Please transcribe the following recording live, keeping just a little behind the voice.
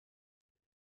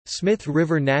Smith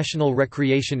River National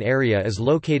Recreation Area is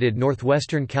located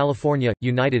northwestern California,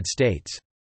 United States.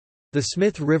 The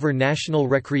Smith River National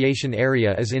Recreation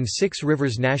Area is in Six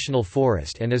Rivers National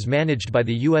Forest and is managed by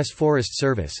the U.S. Forest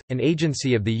Service, an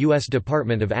agency of the U.S.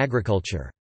 Department of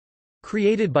Agriculture.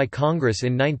 Created by Congress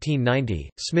in 1990,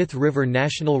 Smith River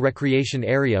National Recreation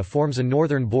Area forms a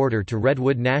northern border to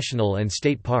Redwood National and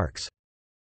State Parks.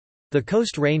 The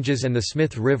Coast Ranges and the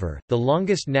Smith River, the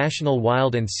longest national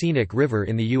wild and scenic river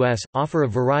in the U.S., offer a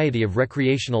variety of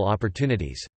recreational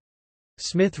opportunities.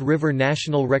 Smith River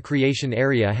National Recreation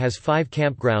Area has 5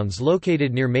 campgrounds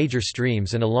located near major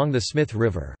streams and along the Smith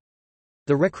River.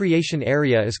 The recreation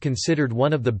area is considered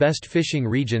one of the best fishing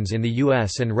regions in the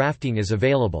U.S. and rafting is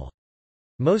available.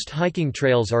 Most hiking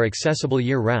trails are accessible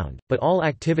year-round, but all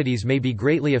activities may be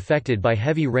greatly affected by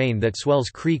heavy rain that swells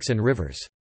creeks and rivers.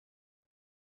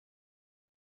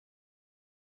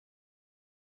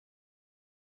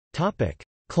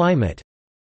 Climate.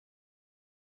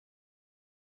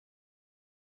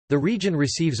 The region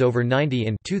receives over 90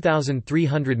 in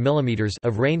 2,300 mm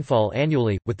of rainfall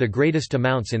annually, with the greatest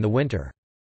amounts in the winter.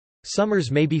 Summers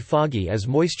may be foggy as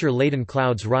moisture-laden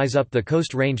clouds rise up the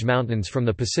Coast Range Mountains from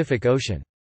the Pacific Ocean.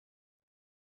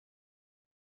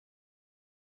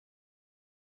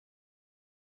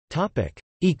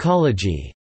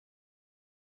 Ecology.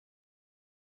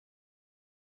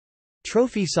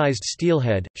 Trophy-sized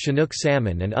steelhead, Chinook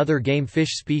salmon and other game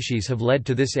fish species have led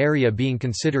to this area being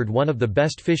considered one of the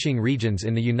best fishing regions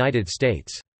in the United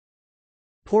States.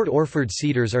 Port Orford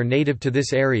cedars are native to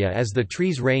this area as the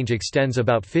tree's range extends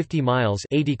about 50 miles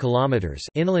 80 kilometers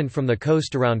inland from the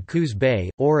coast around Coos Bay,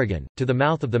 Oregon, to the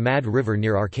mouth of the Mad River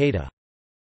near Arcata.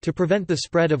 To prevent the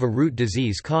spread of a root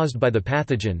disease caused by the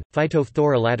pathogen,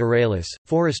 Phytophthora lateralis,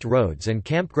 forest roads and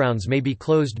campgrounds may be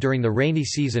closed during the rainy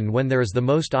season when there is the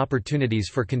most opportunities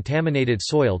for contaminated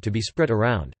soil to be spread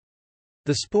around.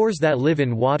 The spores that live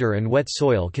in water and wet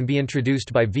soil can be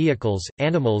introduced by vehicles,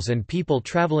 animals and people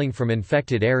traveling from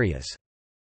infected areas.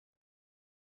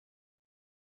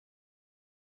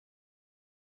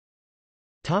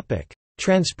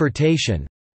 Transportation.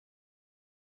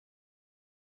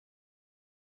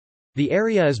 The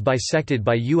area is bisected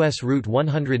by U.S. Route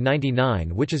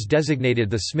 199, which is designated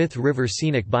the Smith River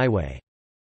Scenic Byway.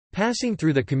 Passing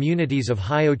through the communities of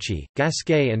Hyochi,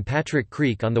 Gasquet and Patrick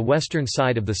Creek on the western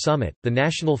side of the summit, the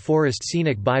National Forest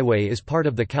Scenic Byway is part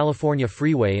of the California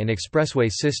Freeway and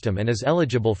Expressway system and is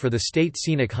eligible for the State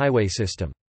Scenic Highway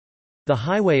system. The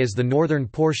highway is the northern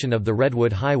portion of the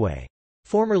Redwood Highway.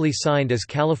 Formerly signed as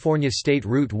California State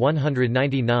Route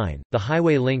 199, the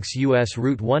highway links U.S.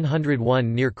 Route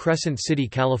 101 near Crescent City,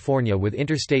 California with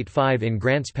Interstate 5 in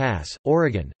Grants Pass,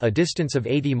 Oregon, a distance of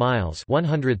 80 miles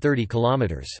 130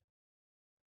 kilometers.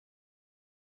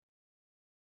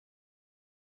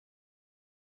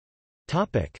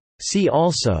 See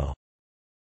also: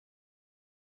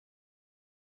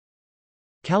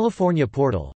 California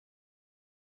Portal.